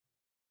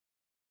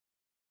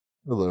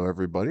Hello,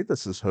 everybody.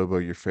 This is Hobo,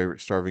 your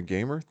favorite starving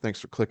gamer. Thanks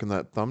for clicking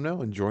that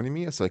thumbnail and joining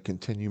me as I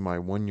continue my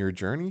 1 year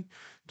journey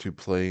to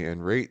play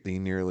and rate the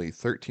nearly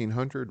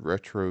 1,300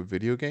 retro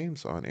video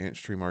games on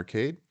Antstream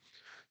Arcade.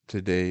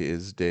 Today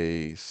is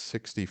day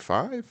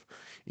 65.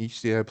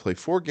 Each day I play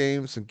 4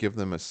 games and give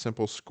them a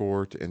simple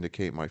score to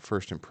indicate my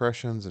first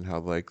impressions and how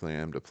likely I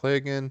am to play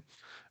again.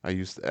 I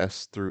use the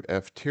S through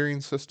F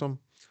tiering system,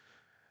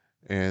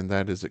 and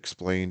that is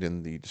explained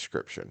in the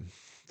description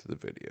to the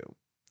video.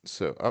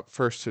 So up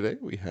first today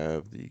we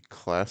have the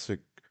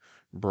classic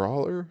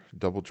brawler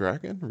Double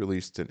Dragon,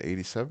 released in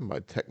 '87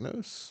 by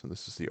Technos. And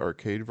this is the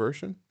arcade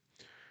version.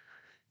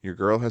 Your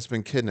girl has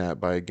been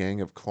kidnapped by a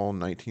gang of clone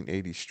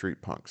 1980s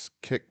street punks.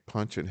 Kick,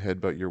 punch, and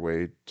headbutt your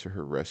way to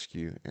her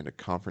rescue and a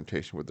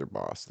confrontation with their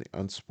boss, the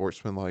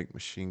unsportsmanlike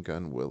Machine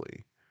Gun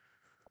Willie.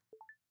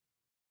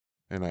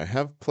 And I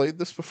have played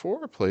this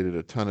before. I played it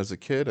a ton as a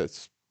kid.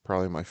 It's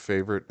probably my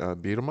favorite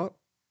beat 'em up.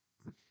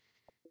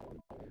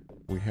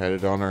 We had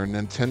it on our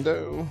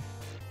Nintendo,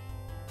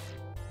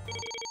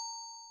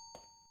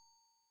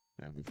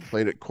 and we've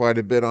played it quite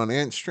a bit on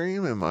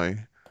Antstream, and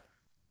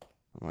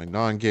my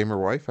non-gamer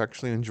wife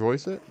actually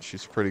enjoys it.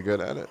 She's pretty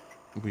good at it.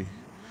 We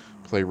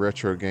play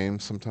retro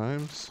games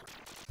sometimes.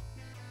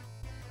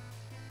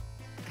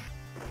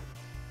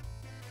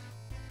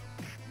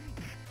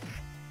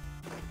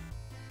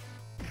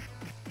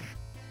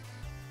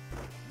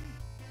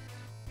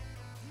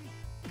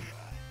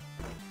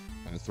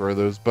 And throw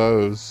those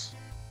bows.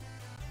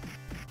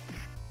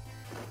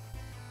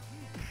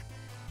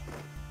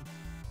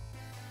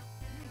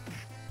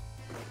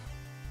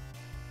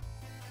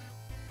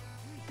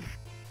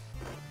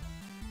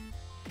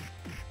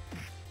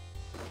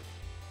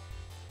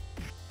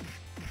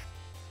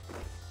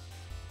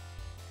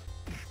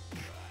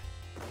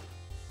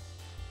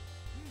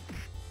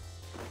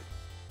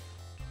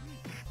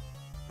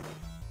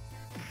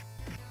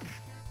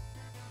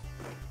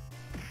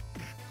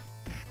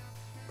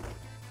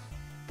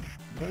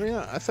 I mean,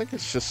 I think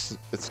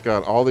it's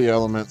got all the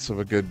elements of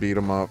a good beat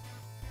 'em up.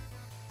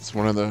 It's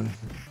one of the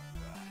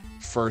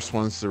first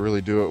ones to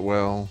really do it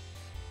well.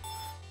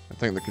 I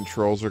think the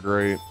controls are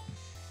great.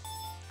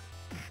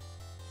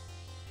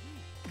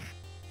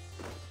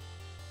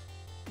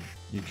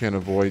 You can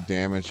avoid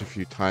damage if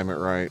you time it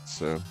right,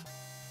 so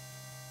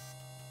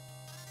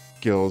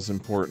skill is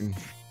important.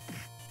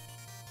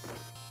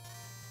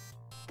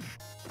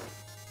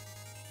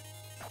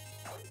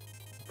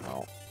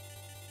 Oh.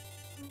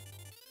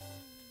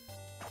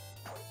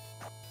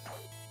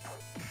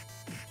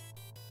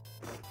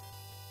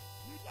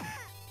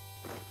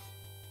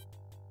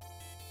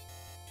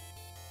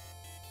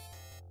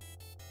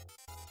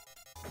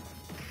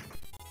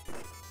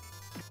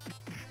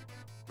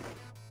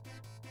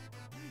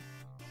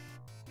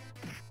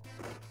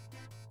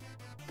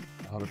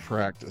 Out of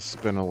practice.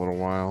 It's been a little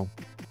while.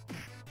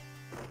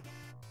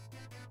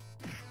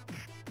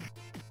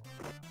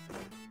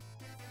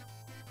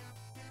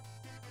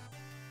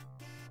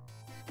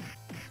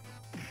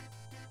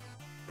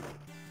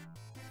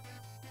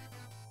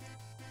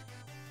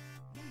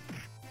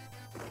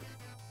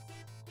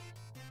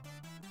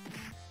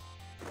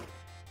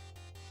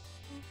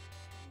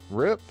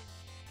 Rip.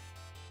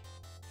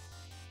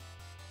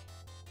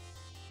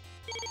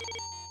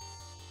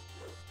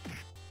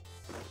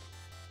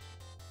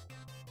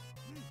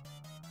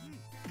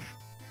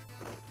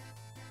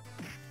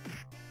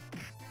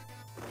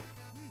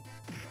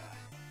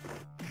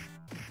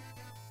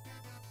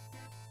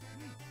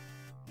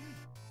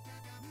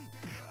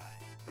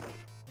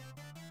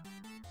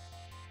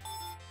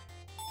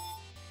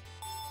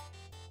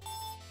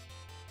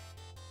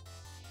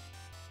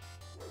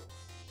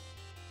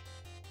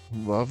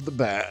 Love the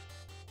bat.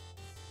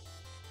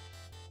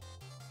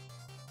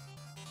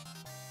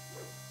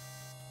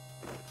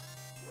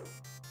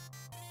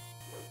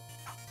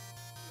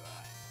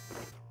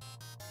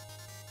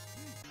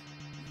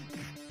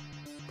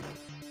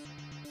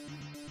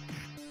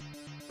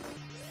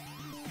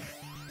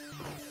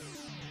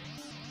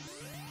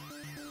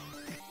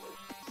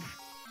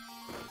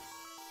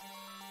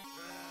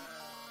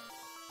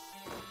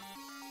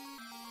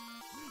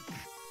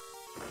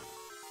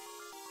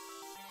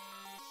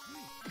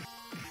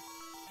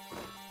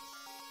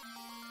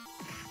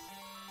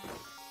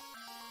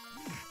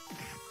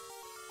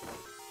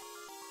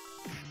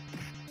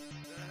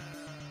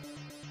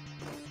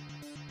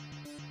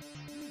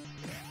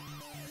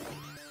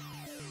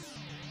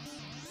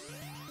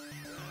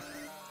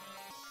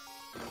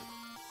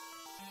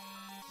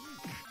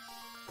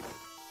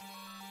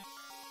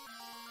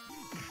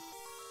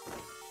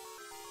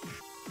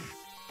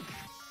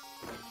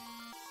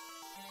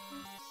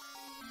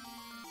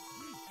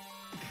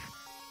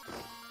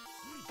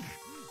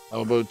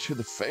 Elbow to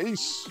the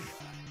face.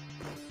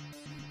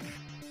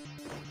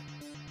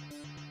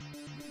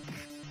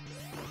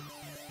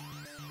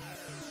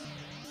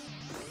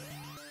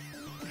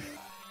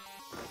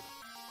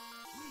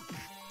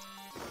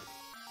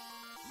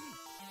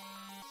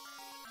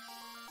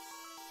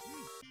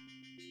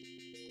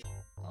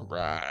 All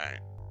right.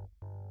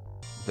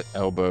 The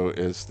elbow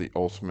is the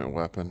ultimate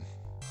weapon.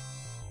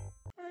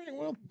 All right,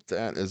 well,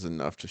 that is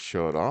enough to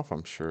show it off.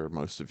 I'm sure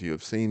most of you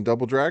have seen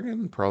Double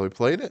Dragon, probably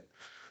played it.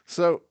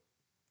 So,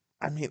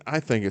 I mean, I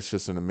think it's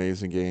just an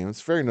amazing game.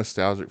 It's very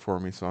nostalgic for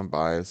me, so I'm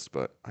biased,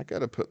 but I got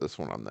to put this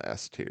one on the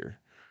S tier.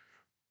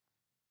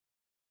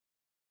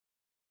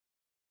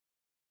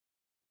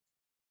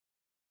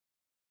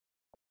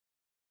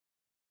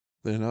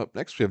 Then up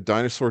next, we have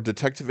Dinosaur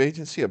Detective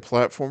Agency, a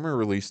platformer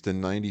released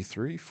in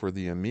 '93 for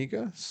the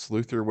Amiga.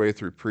 Sleuth your way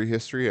through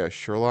prehistory as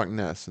Sherlock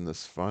Ness in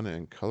this fun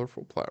and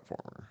colorful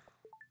platformer.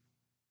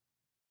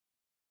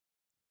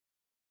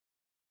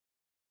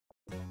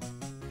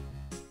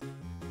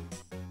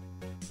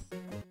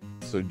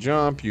 So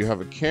jump, you have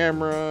a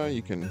camera,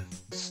 you can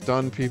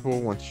stun people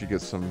once you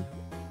get some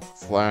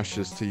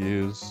flashes to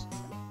use.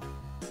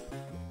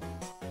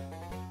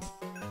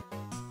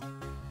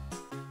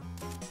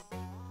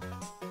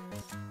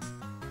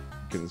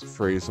 You can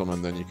freeze them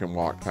and then you can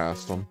walk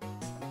past them.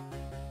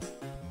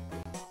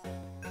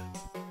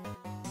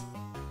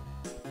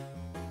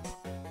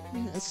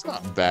 Yeah, it's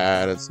not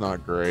bad, it's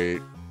not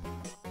great.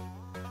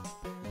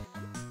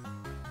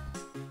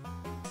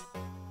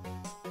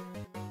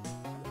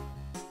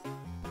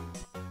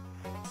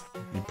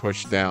 You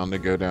push down to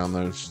go down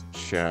those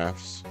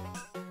shafts.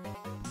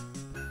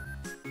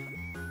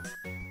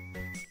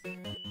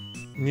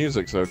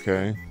 Music's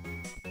okay.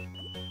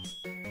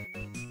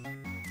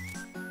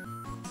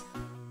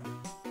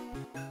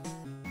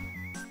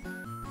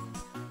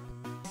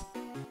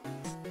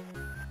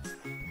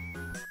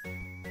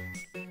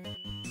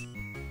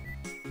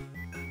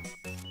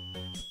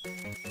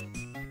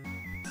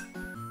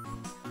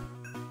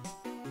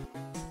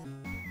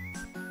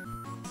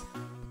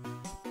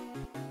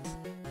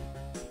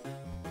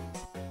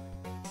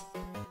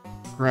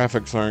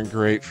 Graphics aren't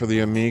great for the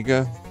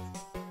Amiga.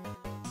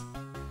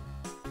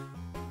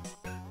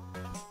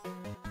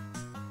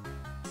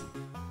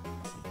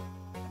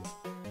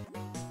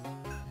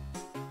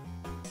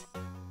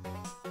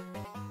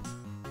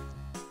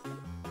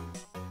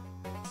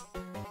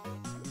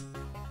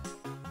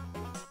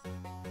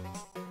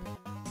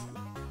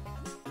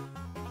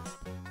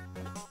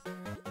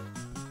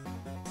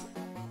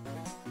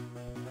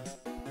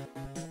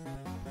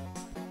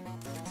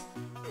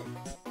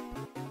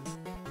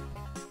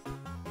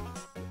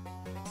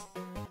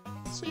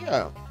 So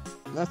yeah,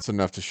 that's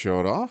enough to show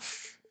it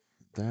off.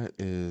 That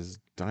is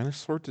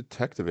Dinosaur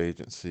Detective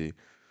Agency.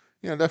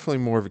 Yeah, definitely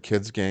more of a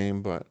kid's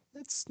game, but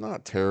it's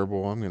not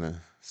terrible. I'm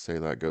gonna say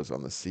that goes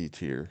on the C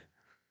tier.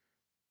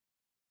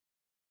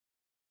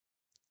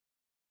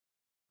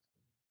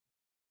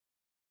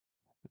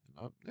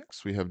 Up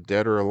next, we have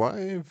Dead or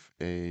Alive,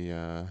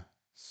 a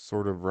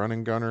sort of run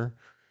and gunner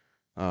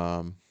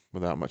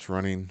without much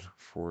running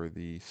for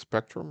the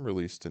Spectrum,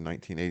 released in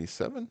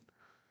 1987.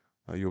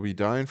 You'll be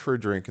dying for a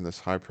drink in this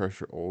high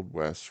pressure Old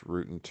West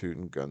rootin'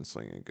 tootin'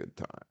 gunslinging good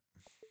time.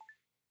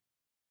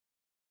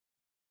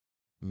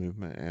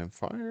 Movement and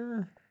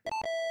fire.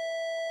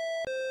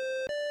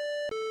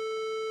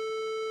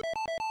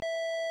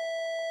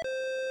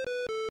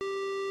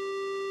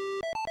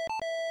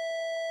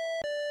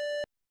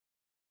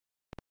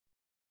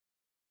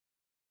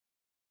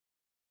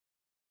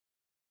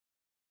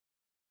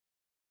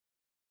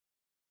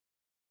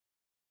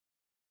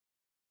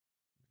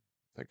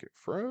 I think it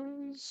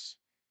froze.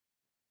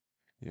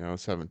 Yeah, I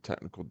was having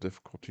technical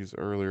difficulties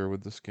earlier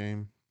with this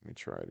game. Let me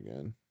try it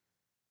again.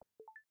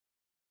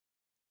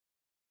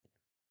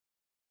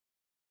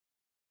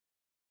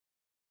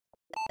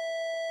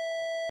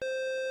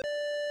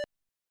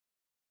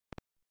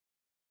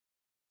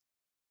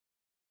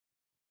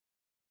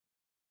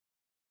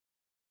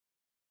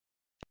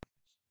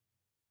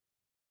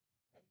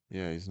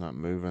 Yeah, he's not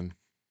moving.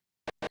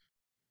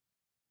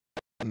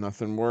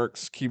 Nothing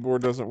works.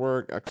 Keyboard doesn't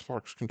work.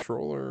 Xbox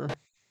controller.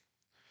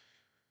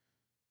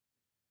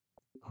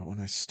 Oh,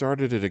 when I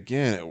started it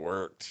again, it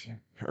worked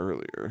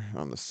earlier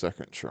on the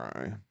second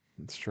try.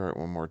 Let's try it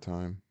one more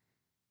time.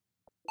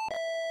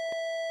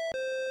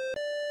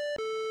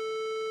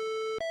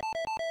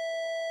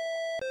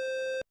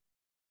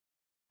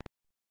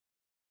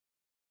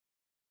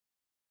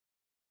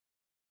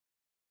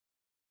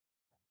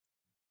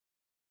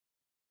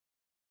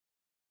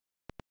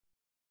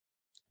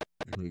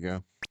 There we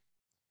go.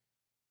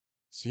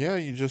 So yeah,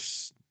 you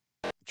just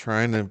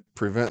trying to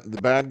prevent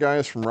the bad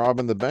guys from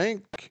robbing the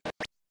bank.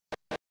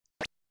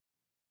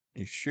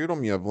 You shoot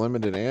them, you have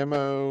limited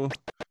ammo.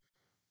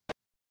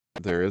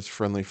 There is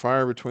friendly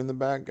fire between the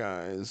bad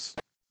guys.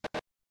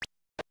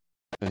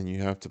 And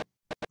you have to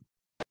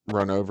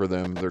run over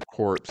them, their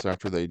corpse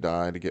after they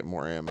die to get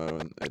more ammo,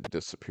 and it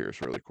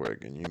disappears really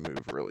quick and you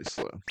move really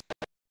slow.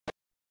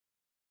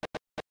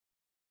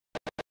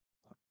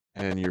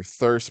 And your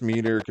thirst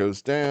meter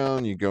goes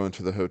down, you go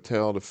into the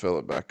hotel to fill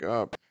it back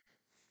up.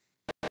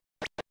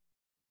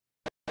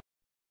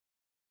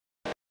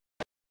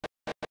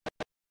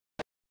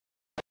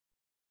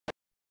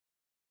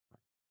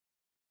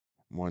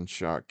 One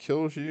shot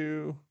kills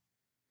you.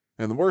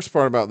 And the worst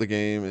part about the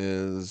game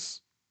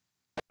is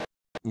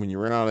when you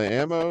run out of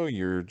ammo,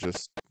 you're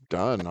just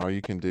done. All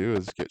you can do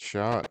is get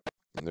shot.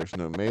 And there's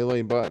no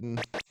melee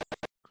button.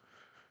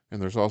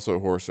 And there's also a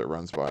horse that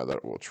runs by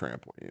that will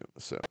trample you.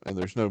 So, and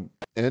there's no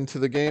end to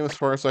the game as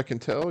far as I can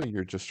tell.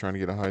 You're just trying to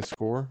get a high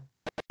score.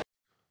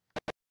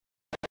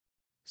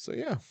 So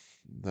yeah,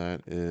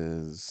 that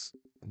is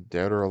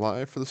Dead or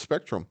Alive for the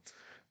Spectrum.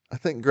 I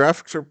think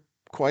graphics are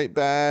quite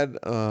bad.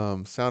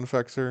 Sound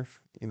effects are,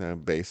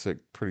 basic,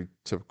 pretty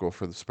typical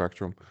for the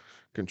Spectrum.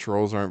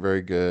 Controls aren't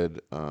very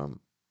good. And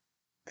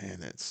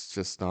it's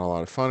just not a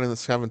lot of fun, and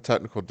it's having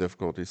technical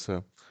difficulties,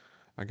 so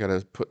I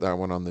gotta put that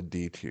one on the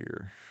D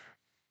tier.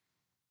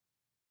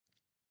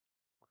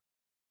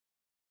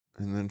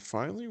 And then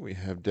finally, we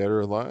have Dead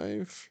or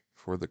Alive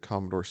for the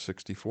Commodore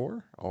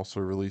 64, also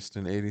released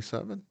in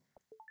 '87.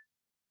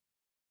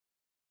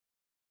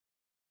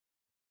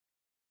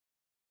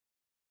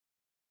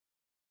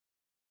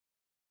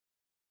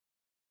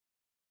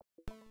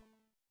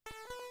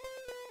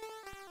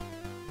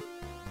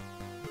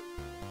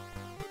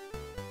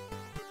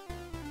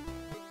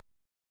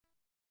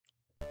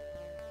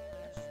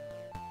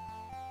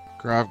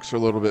 Graphics are a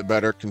little bit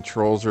better,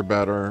 controls are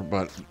better,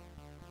 but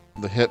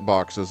the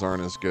hitboxes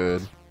aren't as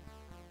good,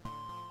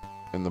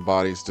 and the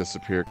bodies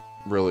disappear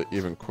really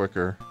even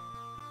quicker.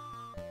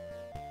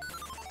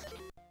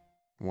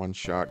 One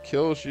shot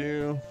kills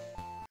you.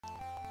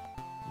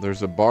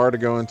 There's a bar to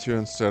go into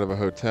instead of a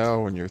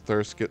hotel when your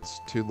thirst gets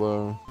too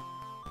low.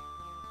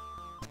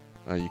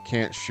 You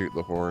can't shoot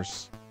the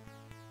horse.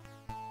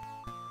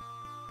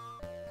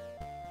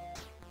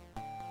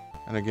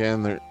 And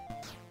again,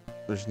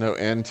 there's no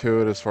end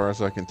to it as far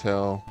as I can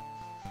tell.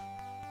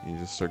 You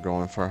just are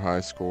going for a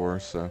high score,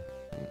 so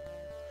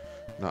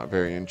not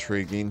very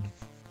intriguing.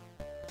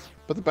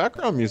 But the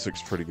background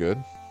music's pretty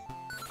good.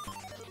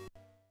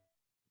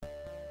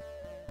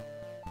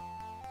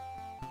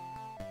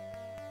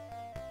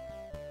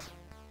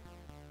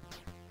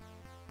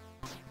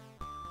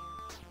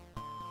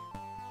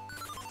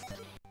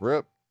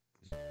 RIP.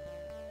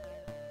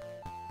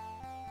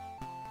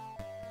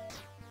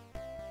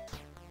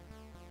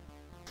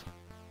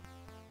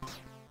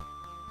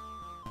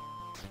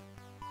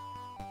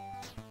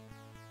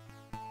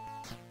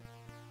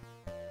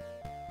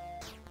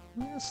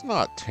 It's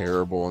not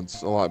terrible.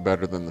 It's a lot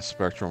better than the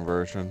Spectrum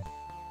version.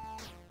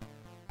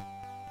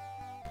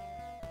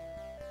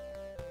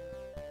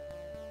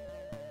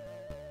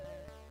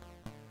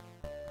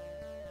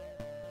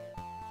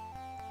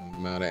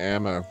 Amount of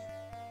ammo.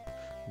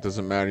 It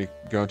doesn't matter. You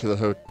go into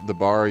the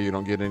bar, you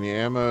don't get any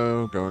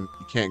ammo. You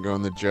can't go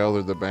in the jail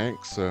or the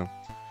bank. So,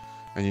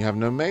 and you have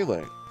no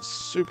melee.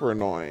 Super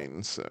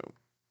annoying. So,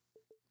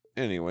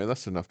 anyway,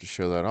 that's enough to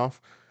show that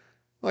off.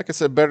 Like I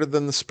said, better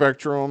than the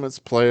Spectrum. It's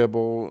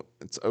playable.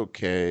 It's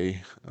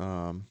okay.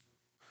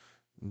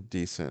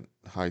 Decent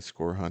high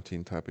score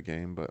hunting type of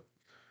game, but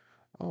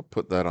I'll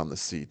put that on the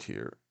C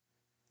tier.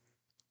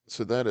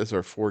 So that is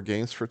our 4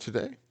 games for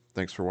today.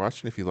 Thanks for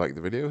watching. If you liked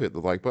the video, hit the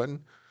like button,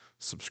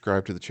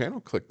 subscribe to the channel,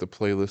 click the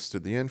playlist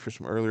at the end for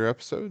some earlier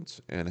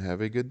episodes, and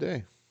have a good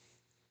day.